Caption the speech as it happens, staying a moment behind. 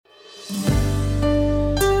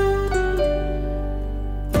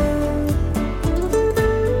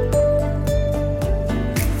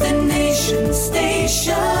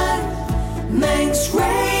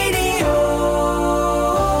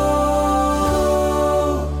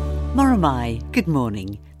Laramai, good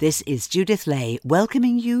morning. This is Judith Lay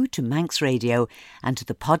welcoming you to Manx Radio and to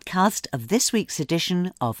the podcast of this week's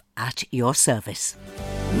edition of At Your Service.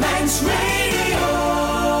 Manx Radio!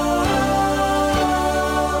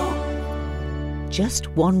 Just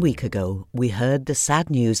 1 week ago, we heard the sad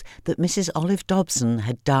news that Mrs. Olive Dobson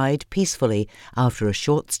had died peacefully after a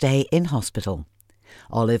short stay in hospital.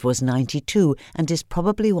 Olive was 92 and is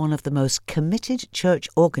probably one of the most committed church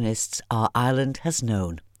organists our island has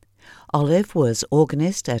known. Olive was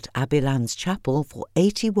organist at Abbeylands Chapel for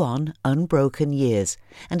 81 unbroken years,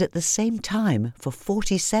 and at the same time, for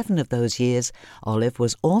 47 of those years, Olive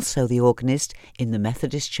was also the organist in the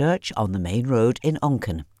Methodist Church on the main road in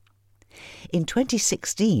Onken. In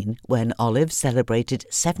 2016, when Olive celebrated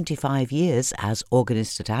 75 years as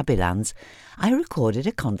organist at Abbeylands, I recorded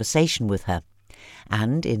a conversation with her.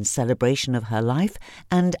 And in celebration of her life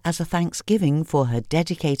and as a thanksgiving for her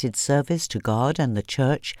dedicated service to God and the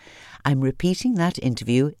Church, I'm repeating that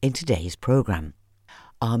interview in today's programme.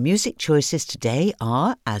 Our music choices today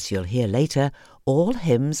are, as you'll hear later, all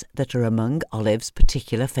hymns that are among Olive's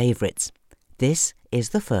particular favourites. This is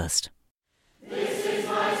the first.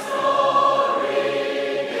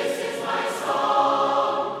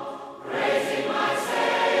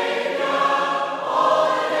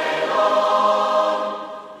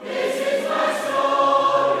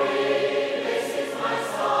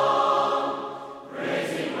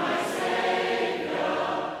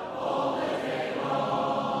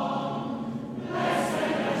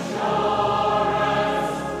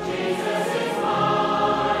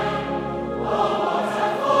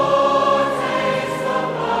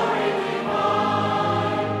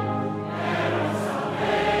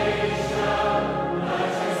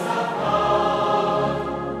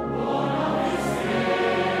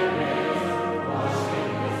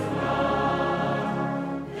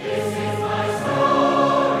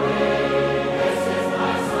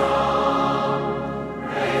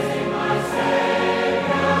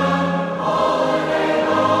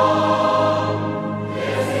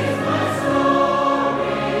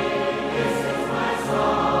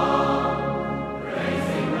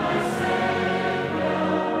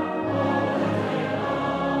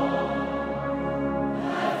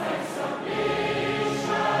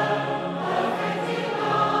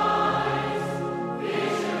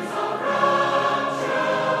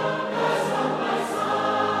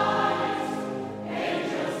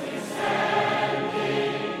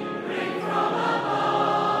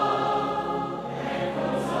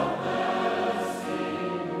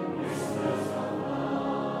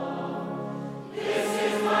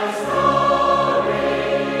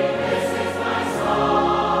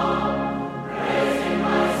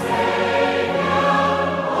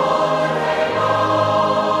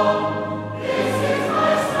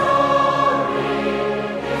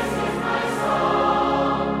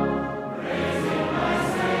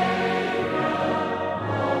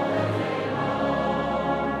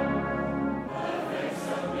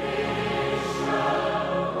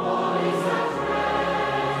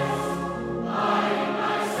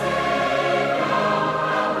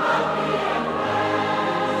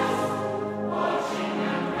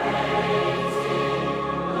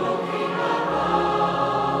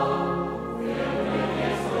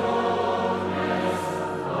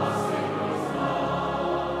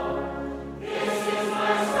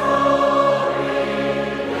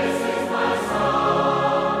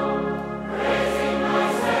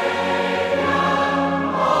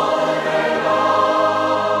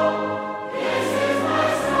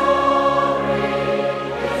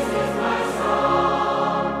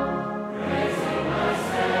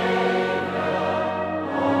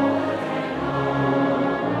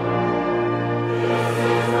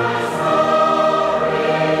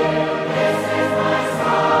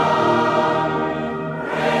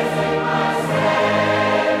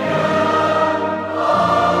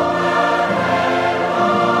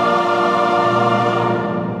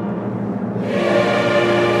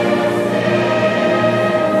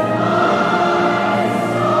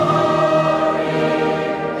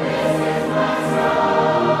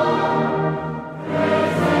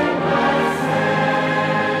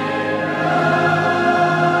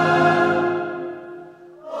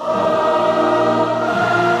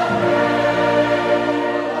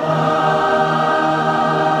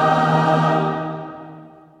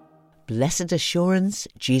 Blessed Assurance,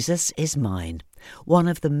 Jesus is Mine, one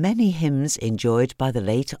of the many hymns enjoyed by the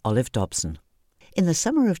late Olive Dobson. In the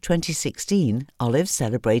summer of 2016, Olive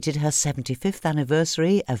celebrated her 75th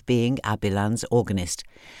anniversary of being Abbeylands organist,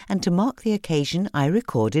 and to mark the occasion I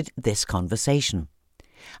recorded this conversation.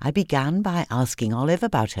 I began by asking Olive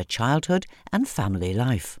about her childhood and family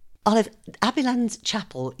life. Olive, Abbeylands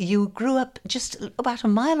Chapel, you grew up just about a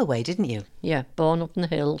mile away, didn't you? Yeah, born up in the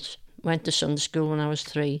hills. Went to Sunday school when I was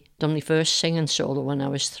 3. Done my first singing solo when I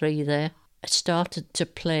was 3 there. I started to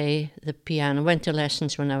play the piano. Went to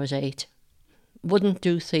lessons when I was 8. Wouldn't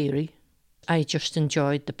do theory. I just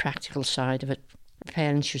enjoyed the practical side of it.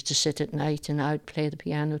 Parents used to sit at night and I'd play the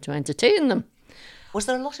piano to entertain them. Was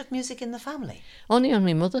there a lot of music in the family? Only on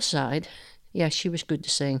my mother's side. Yeah, she was good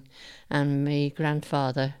to sing. And my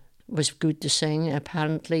grandfather was good to sing.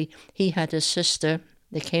 Apparently, he had a sister.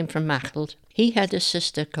 They came from Mackhold. He had a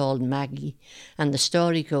sister called Maggie, and the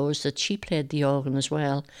story goes that she played the organ as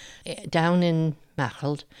well down in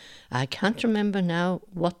Mackhold. I can't remember now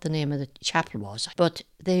what the name of the chapel was, but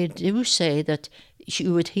they do say that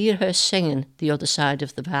you would hear her singing the other side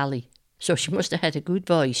of the valley. So she must have had a good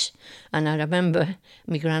voice. And I remember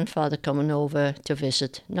my grandfather coming over to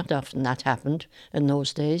visit. Not often that happened in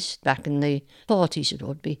those days, back in the 40s it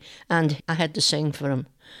would be. And I had to sing for him.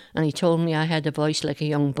 And he told me I had a voice like a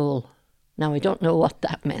young bull. Now, I don't know what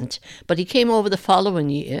that meant. But he came over the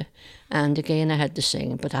following year, and again I had to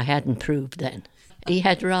sing, but I hadn't proved then. He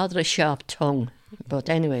had rather a sharp tongue. But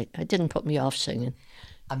anyway, it didn't put me off singing.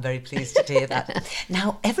 I'm very pleased to hear that.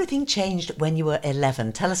 Now, everything changed when you were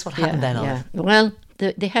 11. Tell us what happened then, Olive. Yeah. Well,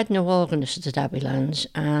 they had no organist at Abbeylands,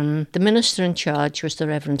 and the minister in charge was the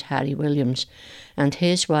Reverend Harry Williams, and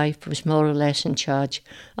his wife was more or less in charge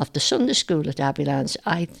of the Sunday school at Abbeylands,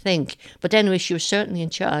 I think. But anyway, she was certainly in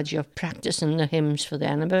charge of practicing the hymns for the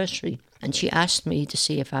anniversary, and she asked me to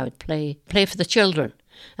see if I would play for the children.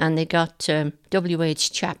 And they got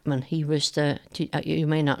W.H. Chapman. He was you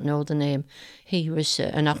may not know the name, he was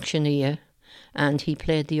an auctioneer, and he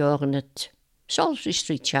played the organ at Salisbury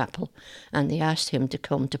Street Chapel, and they asked him to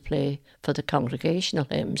come to play for the congregational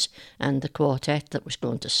hymns and the quartet that was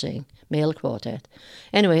going to sing, male quartet.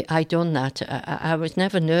 Anyway, I done that. I was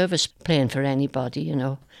never nervous playing for anybody, you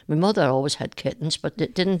know. My mother always had kittens, but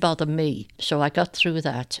it didn't bother me. So I got through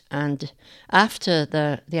that. And after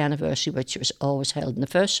the anniversary, which was always held on the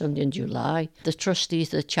first Sunday in July, the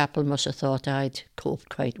trustees of the chapel must have thought I'd coped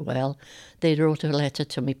quite well. They wrote a letter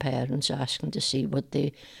to my parents asking to see would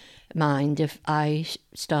they mind if I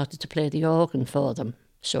started to play the organ for them.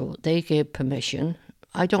 So they gave permission.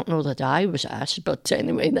 I don't know that I was asked, but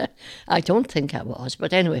anyway, I don't think I was.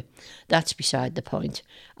 But anyway, that's beside the point.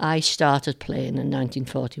 I started playing in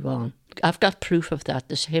 1941. I've got proof of that.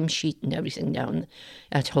 There's hymn sheet and everything down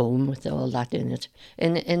at home with all that in it.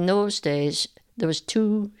 In those days, there was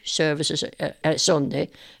 2 services a Sunday,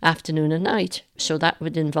 afternoon and night. So that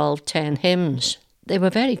would involve 10 hymns. They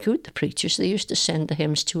were very good, the preachers. They used to send the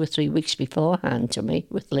hymns 2 or 3 weeks beforehand to me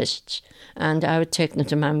with lists. And I would take them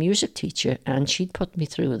to my music teacher and she'd put me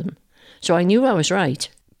through them. So I knew I was right.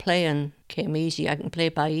 Playing came easy. I can play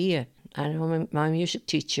by ear. I know my music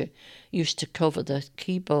teacher used to cover the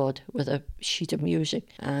keyboard with a sheet of music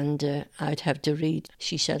and I'd have to read.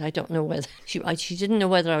 She said, I don't know whether... She didn't know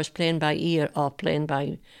whether I was playing by ear or playing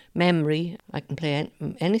by memory. I can play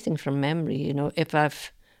anything from memory, you know, if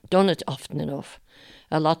I've done it often enough.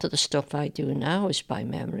 A lot of the stuff I do now is by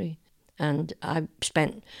memory. And I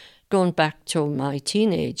spent, going back to my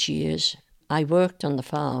teenage years, I worked on the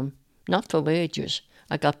farm, not for wages.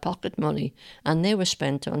 I got pocket money, and they were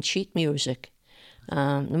spent on sheet music.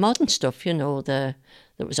 The modern stuff, you know, that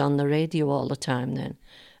was on the radio all the time then.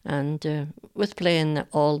 And with playing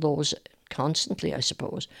all those constantly, I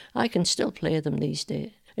suppose, I can still play them these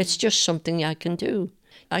days. It's just something I can do.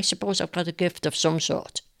 I suppose I've got a gift of some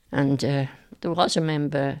sort. And there was a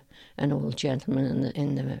member, an old gentleman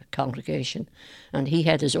in the congregation, and he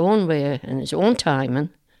had his own way and his own timing,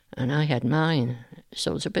 and I had mine. So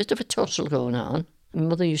there's a bit of a tussle going on. My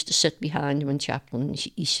mother used to sit behind him in chapel, and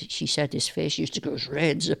she said his face used to go as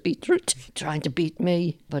red as a beetroot, trying to beat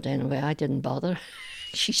me. But anyway, I didn't bother.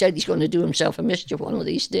 She said he's going to do himself a mischief one of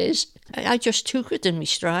these days. I just took it in my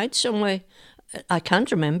stride some way. I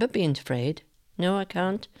can't remember being afraid. No, I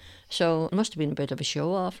can't. So it must have been a bit of a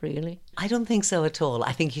show-off, really. I don't think so at all.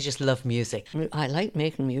 I think you just love music. I like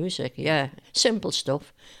making music, yeah. Simple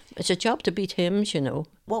stuff. It's a job to beat hymns, you know.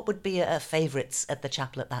 What would be favourites at the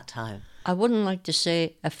chapel at that time? I wouldn't like to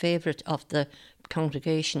say a favourite of the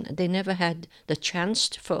congregation. They never had the chance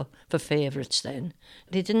for favourites then.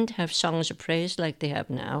 They didn't have songs of praise like they have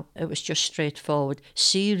now. It was just straightforward,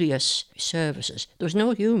 serious services. There was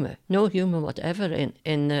no humour whatever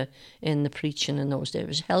in the preaching in those days. It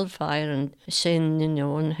was hellfire and sin, you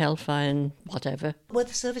know, and hellfire and whatever. Were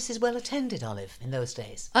the services well attended, Olive, in those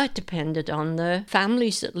days? It depended on the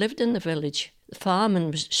families that lived in the village.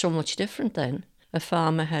 Farming was so much different then. A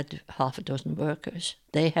farmer had half a dozen workers.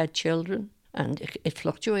 They had children. and it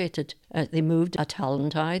fluctuated. They moved at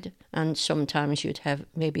Hollantide, and sometimes you'd have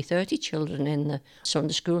maybe 30 children in the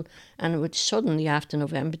Sunday school, and it would suddenly, after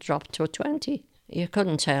November, drop to 20. You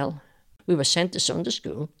couldn't tell. We were sent to Sunday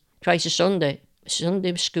school twice a Sunday.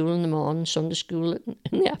 Sunday school in the morning, Sunday school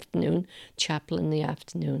in the afternoon, chapel in the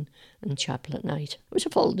afternoon, and chapel at night. It was a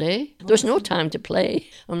full day. There was no time to play.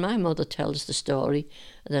 And my mother tells the story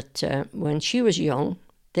that when she was young,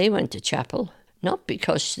 they went to chapel, not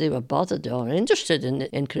because they were bothered or interested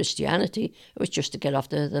in Christianity. It was just to get off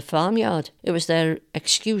the farmyard. It was their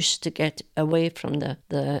excuse to get away from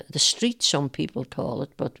the street, some people call it,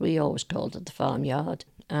 but we always called it the farmyard.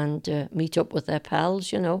 And meet up with their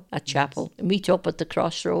pals, at chapel. Yes. Meet up at the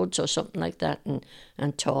crossroads or something like that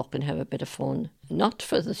and talk and have a bit of fun. Not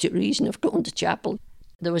for the reason of going to chapel.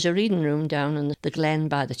 There was a reading room down in the glen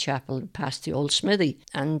by the chapel past the old smithy,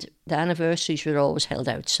 and the anniversaries were always held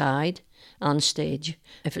outside on stage.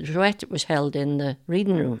 If it was wet, it was held in the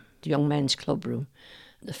reading room, the young men's club room.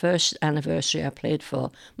 The first anniversary I played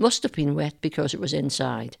for must have been wet because it was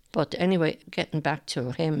inside. But anyway, getting back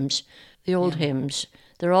to hymns, the old hymns,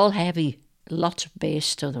 they're all heavy, lots of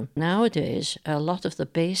bass to them. Nowadays, a lot of the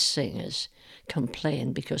bass singers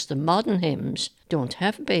complain because the modern hymns don't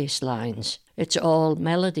have bass lines. It's all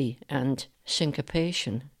melody, and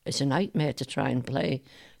syncopation is a nightmare to try and play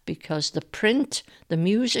because the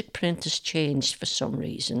music print has changed for some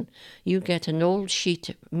reason. You get an old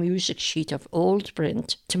music sheet of old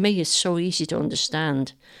print. To me, it's so easy to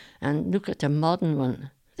understand. And look at the modern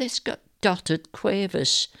one. It's got dotted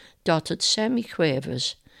quavers, dotted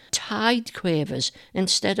semiquavers, tied quavers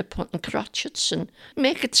instead of putting crotchets, and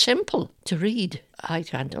make it simple to read. I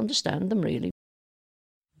can't understand them really.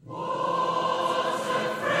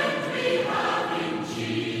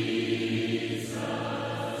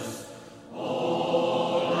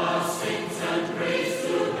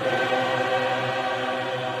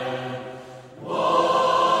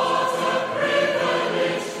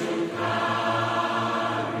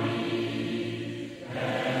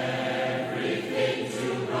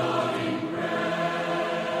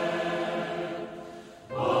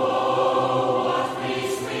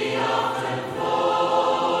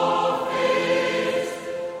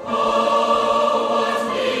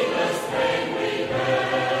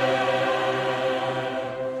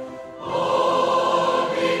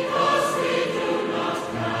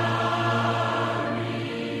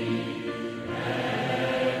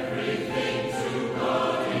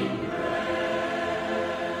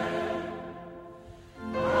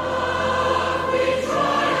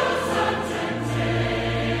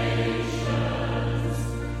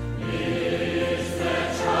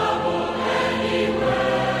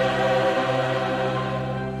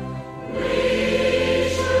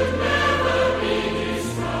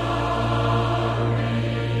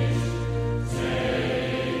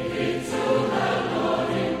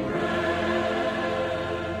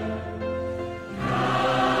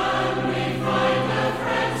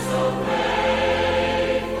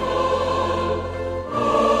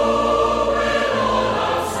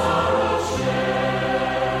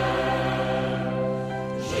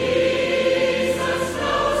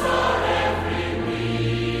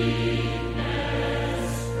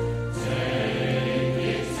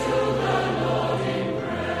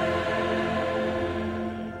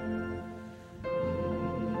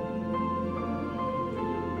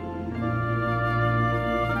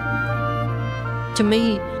 To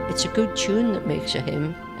me, it's a good tune that makes a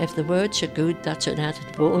hymn. If the words are good, that's an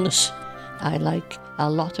added bonus. I like a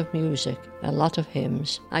lot of music, a lot of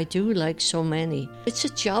hymns. I do like so many. It's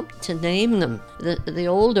a job to name them. The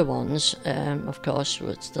older ones, of course,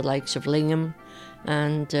 was the likes of Lingham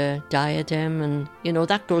and Diadem, and,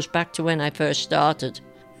 that goes back to when I first started.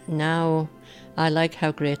 Now, I like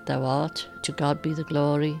How Great Thou Art, To God Be the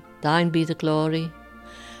Glory, Thine Be the Glory.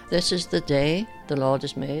 This is the day the Lord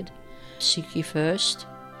has made. Seek ye first,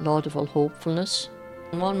 Lord of all hopefulness.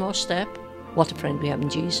 And one more step. What a friend we have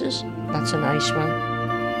in Jesus. That's a nice one.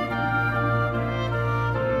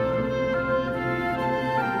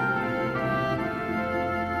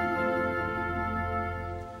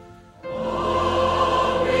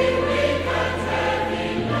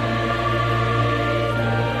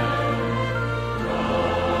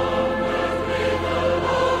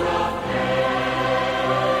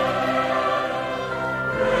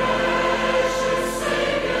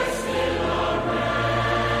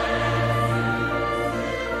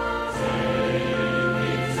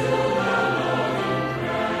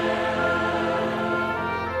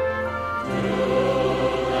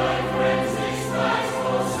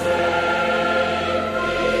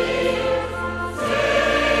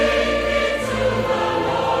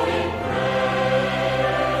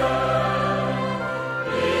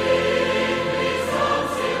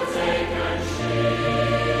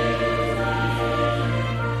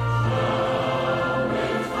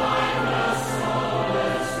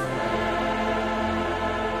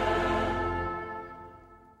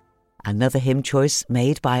 Another hymn choice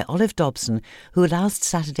made by Olive Dobson, who last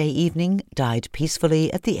Saturday evening died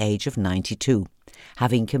peacefully at the age of 92,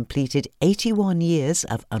 having completed 81 years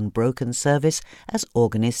of unbroken service as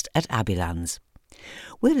organist at Abbeylands.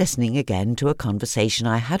 We're listening again to a conversation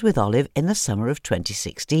I had with Olive in the summer of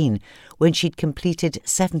 2016, when she'd completed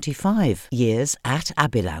 75 years at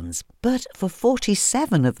Abbeylands. But for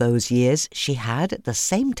 47 of those years, she had at the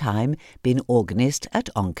same time been organist at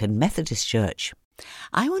Onchan Methodist Church.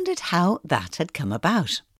 I wondered how that had come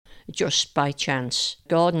about. Just by chance.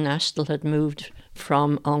 Gordon Astle had moved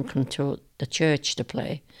from Onchan to the church to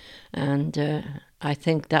play, and I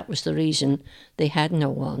think that was the reason they had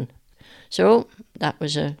no one. So that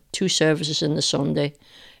was 2 services in the Sunday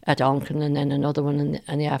at Onchan and then another one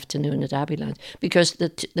in the afternoon at Abbeylands. Because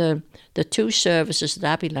the 2 services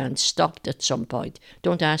at Abbeylands stopped at some point.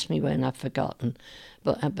 Don't ask me when, I've forgotten.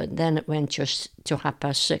 But then it went just to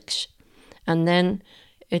 6:30. And then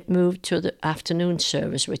it moved to the afternoon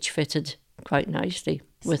service, which fitted quite nicely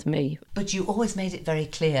with me. But you always made it very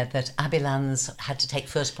clear that Abbeylands had to take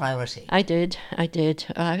first priority. I did.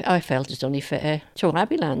 I felt it only fair to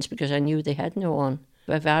Abbeylands because I knew they had no one.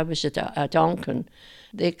 If I was at Onchan,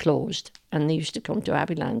 they closed and they used to come to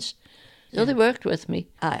Abbeylands. So they worked with me.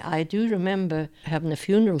 I do remember having a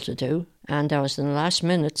funeral to do, and I was in the last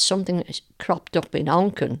minute, something cropped up in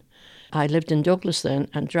Onchan. I lived in Douglas then,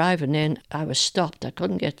 and driving in, I was stopped. I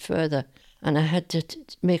couldn't get further. And I had to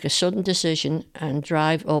make a sudden decision and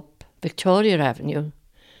drive up Victoria Avenue,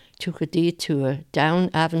 took a detour down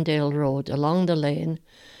Avondale Road, along the lane,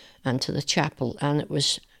 and to the chapel. And it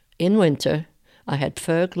was in winter. I had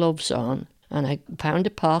fur gloves on, and I found a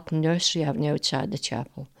park on Nursery Avenue outside the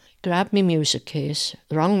chapel. Grabbed my music case,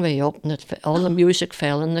 the wrong way up, and all the music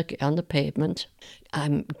fell on the pavement.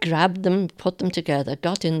 I grabbed them, put them together,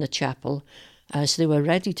 got in the chapel. As they were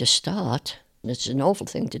ready to start, it's an awful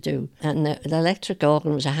thing to do, and the electric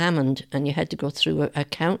organ was a Hammond, and you had to go through a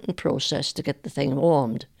counting process to get the thing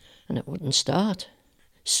warmed, and it wouldn't start.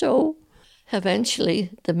 So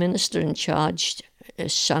eventually the minister in charge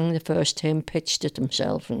sang the first hymn, pitched it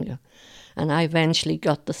himself, and I eventually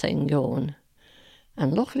got the thing going.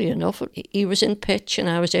 And luckily enough, he was in pitch and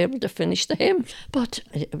I was able to finish the hymn. But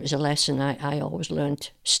it was a lesson I always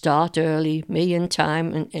learnt. Start early, me in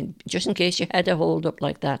time, and just in case you had a hold-up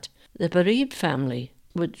like that. The bereaved family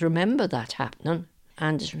would remember that happening,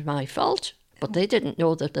 and it was my fault. But they didn't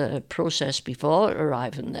know that the process before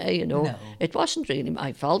arriving there, No. It wasn't really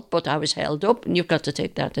my fault, but I was held up, and you've got to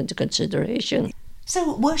take that into consideration.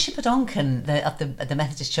 So worship at Onchan, at the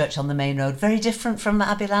Methodist Church on the main road, very different from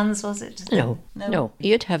Abbeylands, was it? No.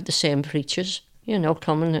 You'd have the same preachers,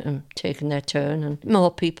 coming and taking their turn, and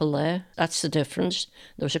more people there. That's the difference.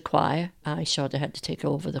 There was a choir. I sort of had to take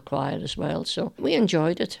over the choir as well, so we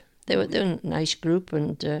enjoyed it. They were a nice group,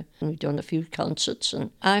 and we'd done a few concerts,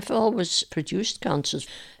 and I've always produced concerts.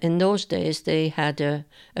 In those days, they had a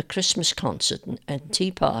Christmas concert and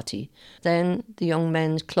tea party. Then the young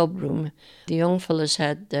men's club room, the young fellas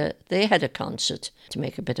they had a concert to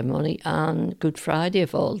make a bit of money on Good Friday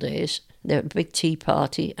of all days. They had a big tea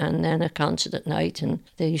party and then a concert at night, and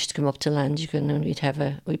they used to come up to Landigan and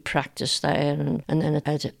we'd practice there, and then at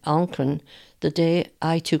Onchan, the day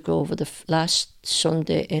I took over the last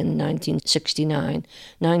Sunday in 1969,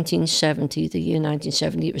 1970, the year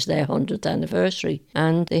 1970, it was their 100th anniversary,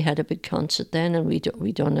 and they had a big concert then, and we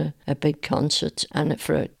done a big concert, and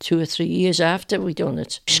for 2 or 3 years after, we done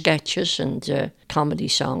it, sketches and comedy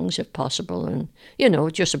songs if possible, and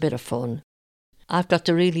just a bit of fun. I've got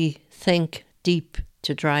to really think deep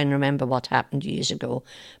to try and remember what happened years ago.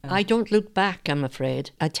 I don't look back, I'm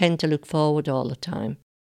afraid. I tend to look forward all the time.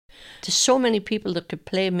 There's so many people that could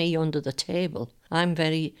play me under the table. I'm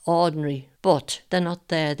very ordinary, but they're not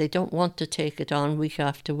there. They don't want to take it on week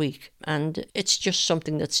after week. And it's just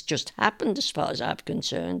something that's just happened as far as I'm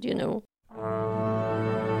concerned,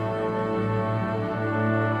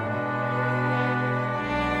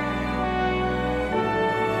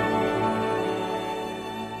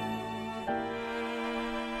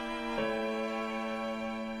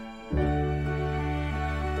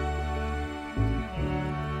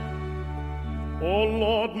 O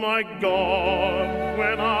Lord my God,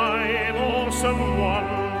 when I in awesome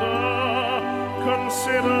wonder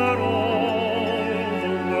consider all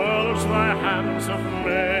the worlds thy hands have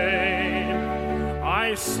made,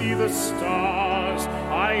 I see the stars,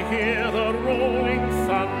 I hear the rolling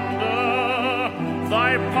thunder,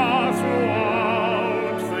 thy power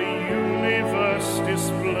throughout the universe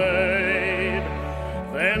displayed.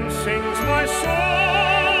 Then sings my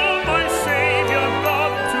soul, my Saviour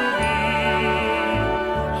God,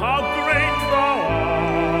 how great thou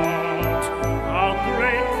art, how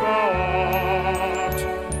great thou art.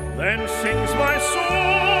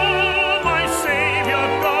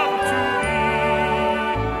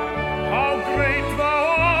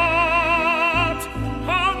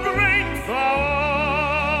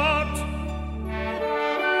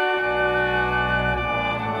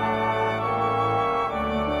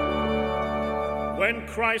 when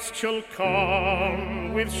Christ shall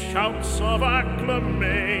come with shouts of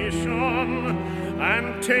acclamation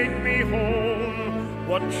and take me home,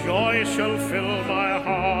 what joy shall fill my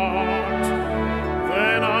heart?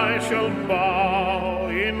 Then I shall bow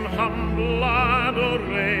in humble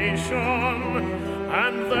adoration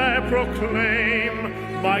and there proclaim,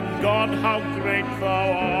 my God, how great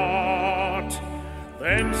thou art.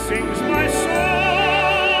 Then sings my soul,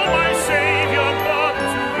 my Saviour God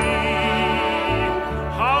to me,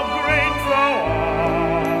 how great thou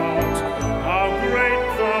art, how great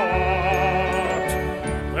thou art.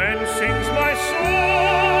 Then sings my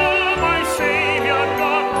soul, my Saviour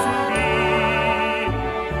God to me,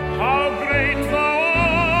 how great thou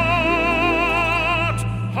art,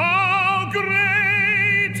 how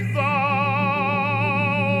great thou art.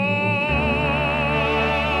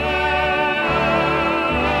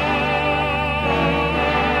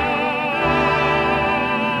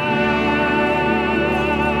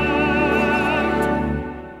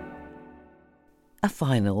 A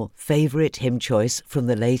final favourite hymn choice from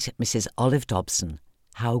the late Mrs. Olive Dobson,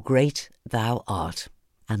 How Great Thou Art.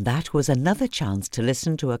 And that was another chance to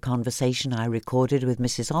listen to a conversation I recorded with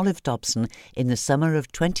Mrs. Olive Dobson in the summer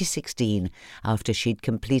of 2016 after she'd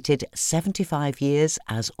completed 75 years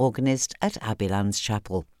as organist at Abbeylands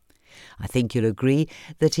Chapel. I think you'll agree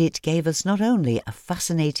that it gave us not only a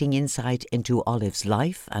fascinating insight into Olive's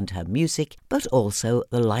life and her music, but also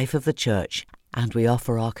the life of the church. And we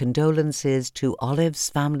offer our condolences to Olive's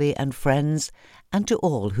family and friends and to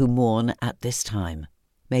all who mourn at this time.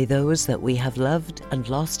 May those that we have loved and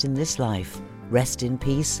lost in this life rest in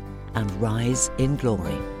peace and rise in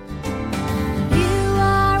glory. You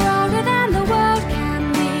are older than the world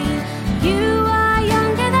can be. You are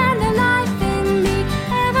younger than the life in me.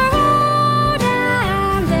 Ever old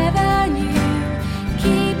and ever new.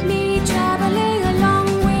 Keep me traveling along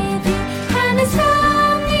with you. And it's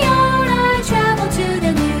from the old I travel to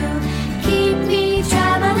the new. Keep me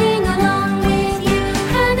traveling along with you.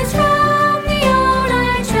 And it's from the old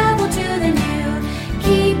I travel to the new.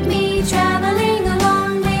 Keep me traveling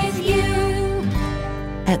along with you.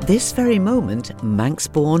 At this very moment,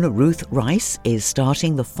 Manx-born Ruth Rice is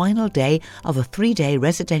starting the final day of a 3-day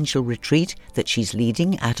residential retreat that she's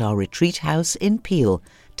leading at our retreat house in Peel,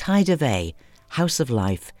 Tide of A, House of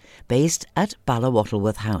Life, based at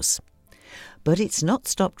Ballawattlworth House. But it's not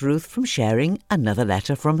stopped Ruth from sharing another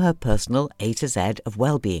letter from her personal A to Z of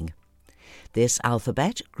well-being. This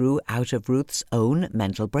alphabet grew out of Ruth's own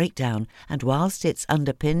mental breakdown, and whilst it's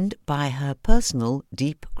underpinned by her personal,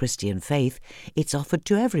 deep Christian faith, it's offered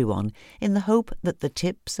to everyone in the hope that the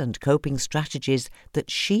tips and coping strategies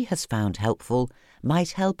that she has found helpful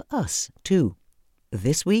might help us too.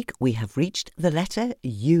 This week we have reached the letter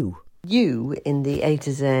U. U in the A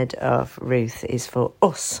to Z of Ruth is for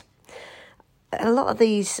us. A lot of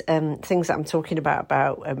these things that I'm talking about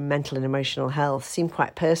mental and emotional health seem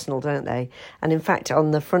quite personal, don't they? And in fact,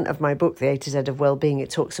 on the front of my book, The A to Z of Wellbeing, it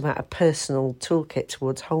talks about a personal toolkit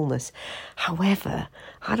towards wholeness. However,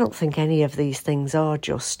 I don't think any of these things are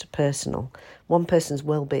just personal. One person's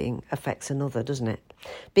well-being affects another, doesn't it?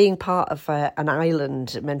 Being part of an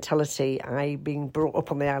island mentality, being brought up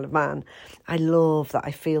on the Isle of Man, I love that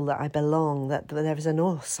I feel that I belong, that there is an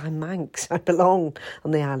us, I'm Manx, I belong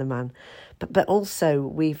on the Isle of Man. But also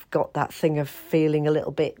we've got that thing of feeling a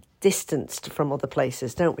little bit distanced from other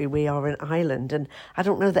places, don't we? We are an island, and I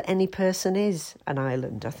don't know that any person is an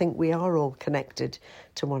island. I think we are all connected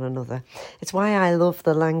to one another. It's why I love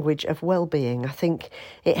the language of well-being. I think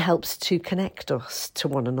it helps to connect us to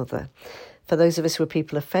one another. For those of us who are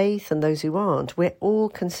people of faith and those who aren't, we're all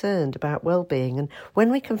concerned about well-being. And when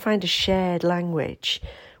we can find a shared language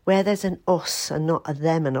where there's an us and not a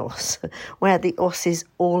them and us, where the us is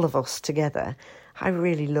all of us together, I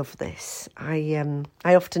really love this. I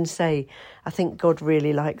often say I think God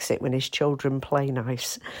really likes it when his children play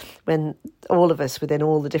nice, when all of us within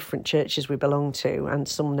all the different churches we belong to, and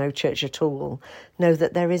some no church at all, know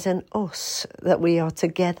that there is an us, that we are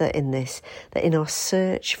together in this, that in our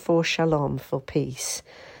search for shalom, for peace,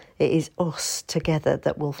 it is us together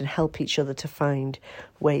that will help each other to find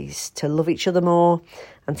ways to love each other more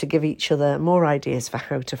and to give each other more ideas for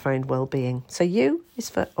how to find well-being. So you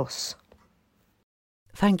is for us.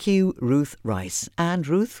 Thank you, Ruth Rice. And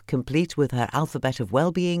Ruth, complete with her alphabet of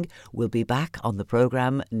well-being, will be back on the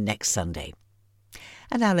programme next Sunday.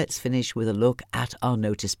 And now let's finish with a look at our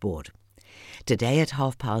notice board. Today at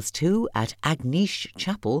 2:30 at Agnish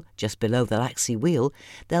Chapel, just below the Laxey Wheel,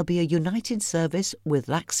 there'll be a united service with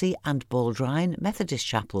Laxey and Baldrine Methodist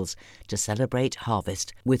Chapels to celebrate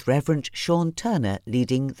harvest, with Reverend Sean Turner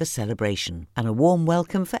leading the celebration. And a warm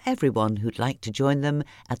welcome for everyone who'd like to join them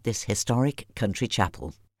at this historic country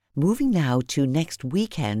chapel. Moving now to next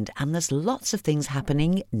weekend, and there's lots of things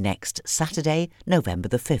happening next Saturday, November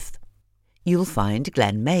the 5th. You'll find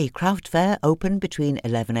Glen May Craft Fair open between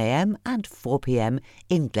 11 a.m. and 4 p.m.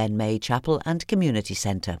 in Glen May Chapel and Community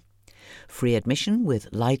Centre. Free admission with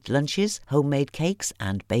light lunches, homemade cakes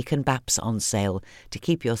and bacon baps on sale to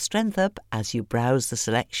keep your strength up as you browse the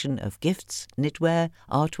selection of gifts, knitwear,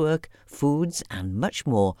 artwork, foods and much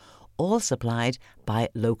more, all supplied by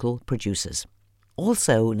local producers.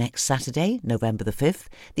 Also, next Saturday, November the 5th,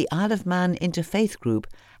 the Isle of Man Interfaith Group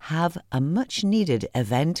have a much-needed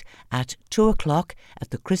event at 2 o'clock at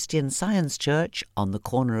the Christian Science Church on the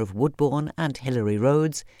corner of Woodbourne and Hillary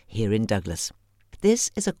Roads here in Douglas.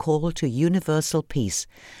 This is a call to universal peace,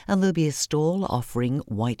 and there'll be a stall offering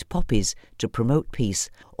white poppies to promote peace,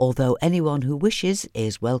 although anyone who wishes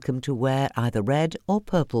is welcome to wear either red or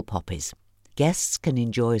purple poppies. Guests can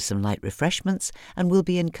enjoy some light refreshments and will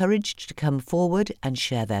be encouraged to come forward and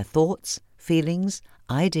share their thoughts, feelings,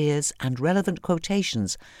 ideas and relevant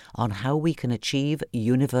quotations on how we can achieve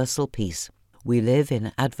universal peace. We live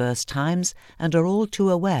in adverse times and are all too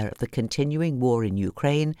aware of the continuing war in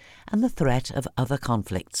Ukraine and the threat of other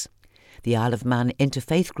conflicts. The Isle of Man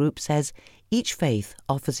Interfaith Group says each faith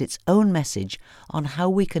offers its own message on how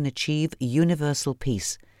we can achieve universal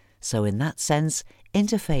peace. So in that sense,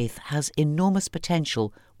 interfaith has enormous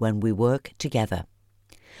potential when we work together.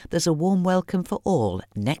 There's a warm welcome for all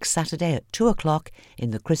next Saturday at 2 o'clock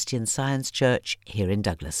in the Christian Science Church here in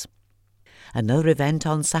Douglas. Another event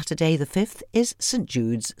on Saturday the 5th is St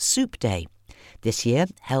Jude's Soup Day, this year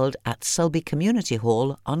held at Sulby Community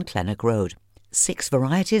Hall on Clennock Road. 6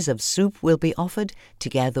 varieties of soup will be offered,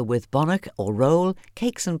 together with bonnock or roll,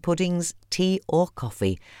 cakes and puddings, tea or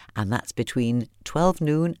coffee, and that's between 12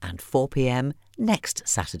 noon and 4 p.m. next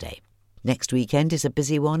Saturday. Next weekend is a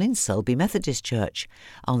busy one in Sulby Methodist Church.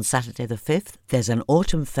 On Saturday the 5th, there's an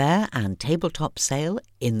autumn fair and tabletop sale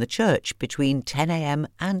in the church between 10 a.m.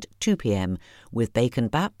 and 2 p.m. with bacon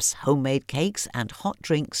baps, homemade cakes and hot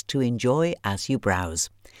drinks to enjoy as you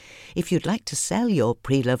browse. If you'd like to sell your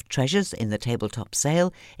pre-loved treasures in the tabletop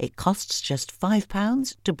sale, it costs just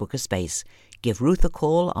 £5 to book a space. Give Ruth a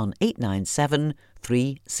call on 897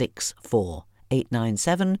 364.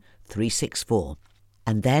 897 364.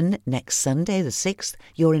 And then, next Sunday the 6th,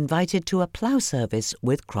 you're invited to a plough service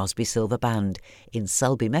with Crosby Silver Band in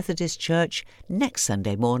Sulby Methodist Church next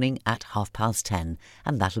Sunday morning at 10:30,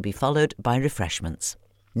 and that'll be followed by refreshments.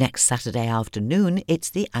 Next Saturday afternoon, it's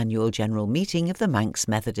the annual general meeting of the Manx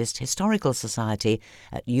Methodist Historical Society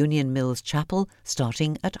at Union Mills Chapel,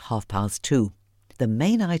 starting at 2:30. The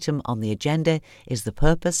main item on the agenda is the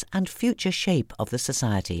purpose and future shape of the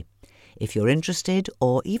society. If you're interested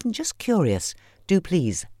or even just curious, do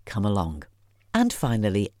please come along. And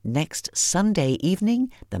finally, next Sunday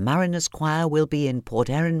evening, the Mariners Choir will be in Port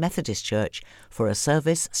Erin Methodist Church for a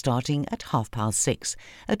service starting at 6:30,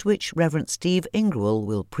 at which Reverend Steve Ingrewell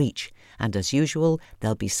will preach, and as usual,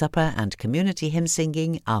 there'll be supper and community hymn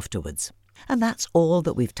singing afterwards. And that's all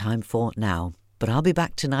that we've time for now. But I'll be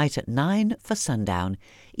back tonight at 9 for sundown.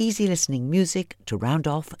 Easy listening music to round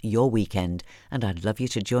off your weekend, and I'd love you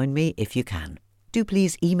to join me if you can. Do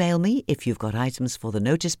please email me if you've got items for the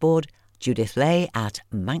notice board,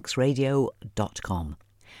 judithlay@manxradio.com.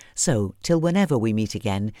 So, till whenever we meet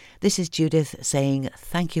again, this is Judith saying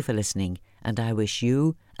thank you for listening, and I wish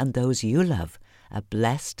you and those you love a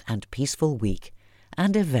blessed and peaceful week,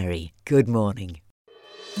 and a very good morning.